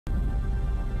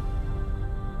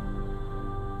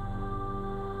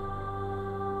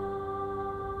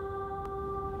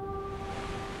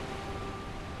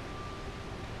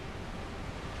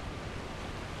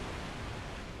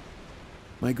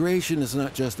Migration is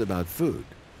not just about food,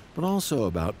 but also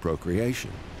about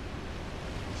procreation.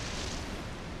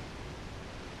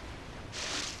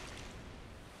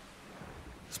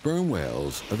 Sperm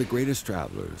whales are the greatest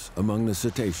travelers among the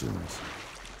cetaceans.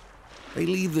 They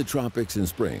leave the tropics in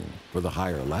spring for the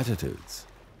higher latitudes.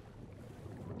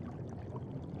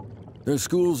 Their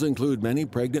schools include many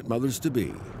pregnant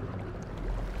mothers-to-be.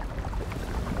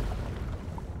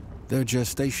 Their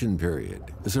gestation period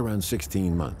is around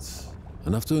 16 months,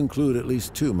 enough to include at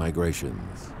least 2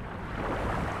 migrations.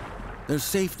 Their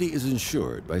safety is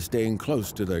ensured by staying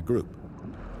close to their group.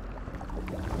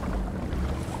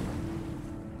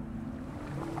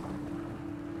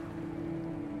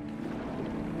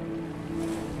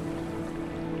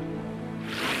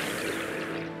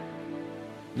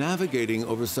 Navigating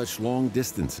over such long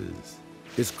distances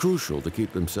is crucial to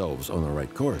keep themselves on the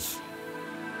right course.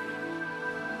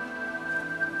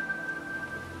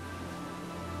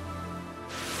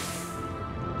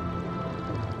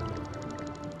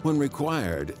 When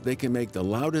required, they can make the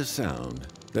loudest sound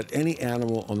that any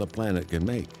animal on the planet can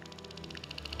make.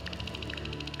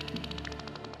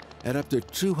 At up to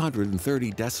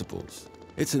 230 decibels,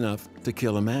 it's enough to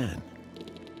kill a man.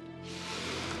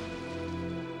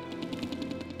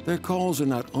 Their calls are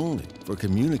not only for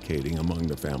communicating among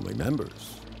the family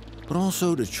members, but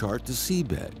also to chart the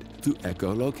seabed through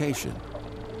echolocation.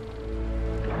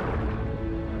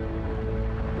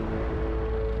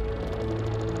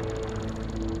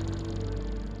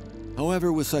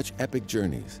 However, with such epic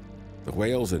journeys, the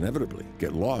whales inevitably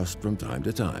get lost from time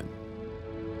to time.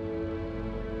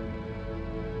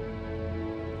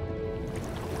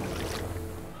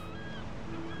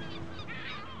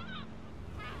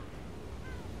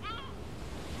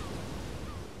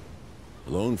 A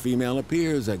lone female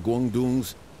appears at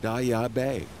Guangdong's Daya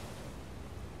Bay.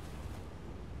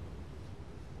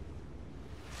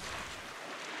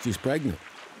 She's pregnant,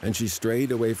 and she's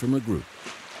strayed away from her group.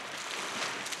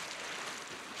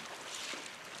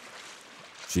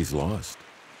 She's lost.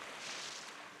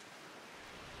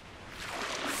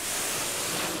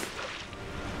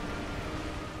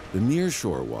 The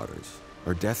nearshore waters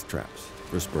are death traps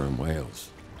for sperm whales.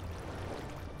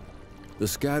 The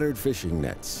scattered fishing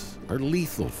nets are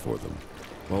lethal for them,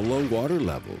 while low water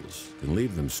levels can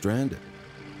leave them stranded.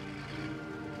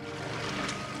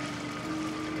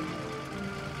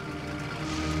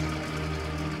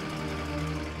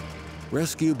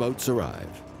 Rescue boats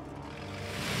arrive.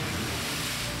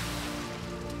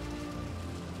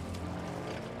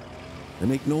 They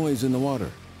make noise in the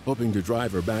water, hoping to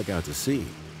drive her back out to sea.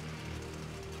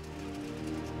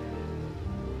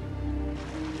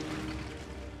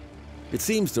 It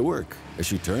seems to work as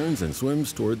she turns and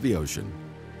swims toward the ocean.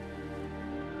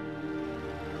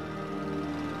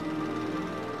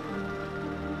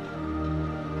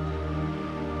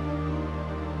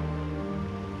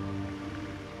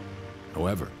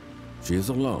 However, she is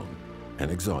alone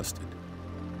and exhausted.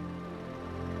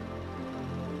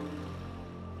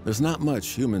 There's not much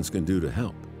humans can do to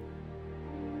help.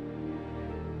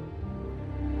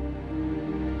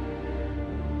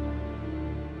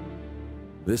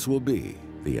 This will be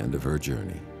the end of her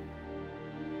journey.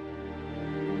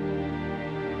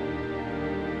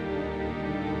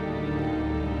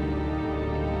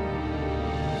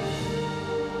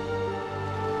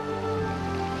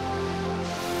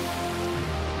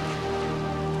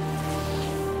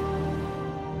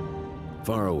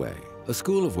 Far away, a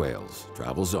school of whales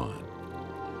travels on.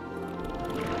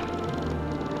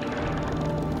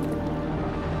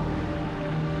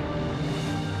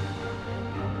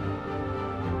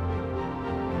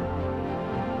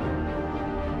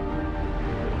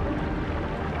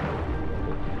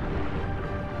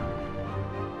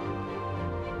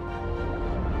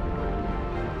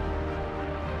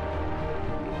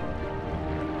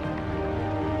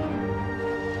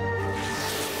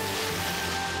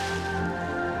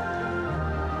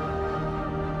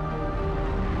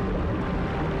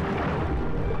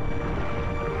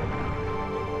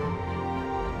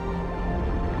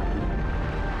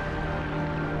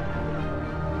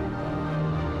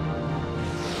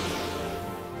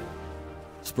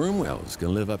 Sperm whales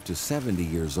can live up to 70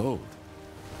 years old.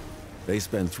 They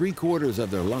spend 3/4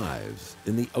 of their lives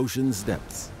in the ocean's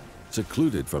depths,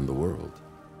 secluded from the world.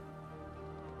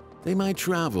 They might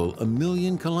travel 1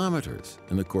 million kilometers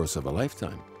in the course of a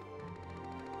lifetime.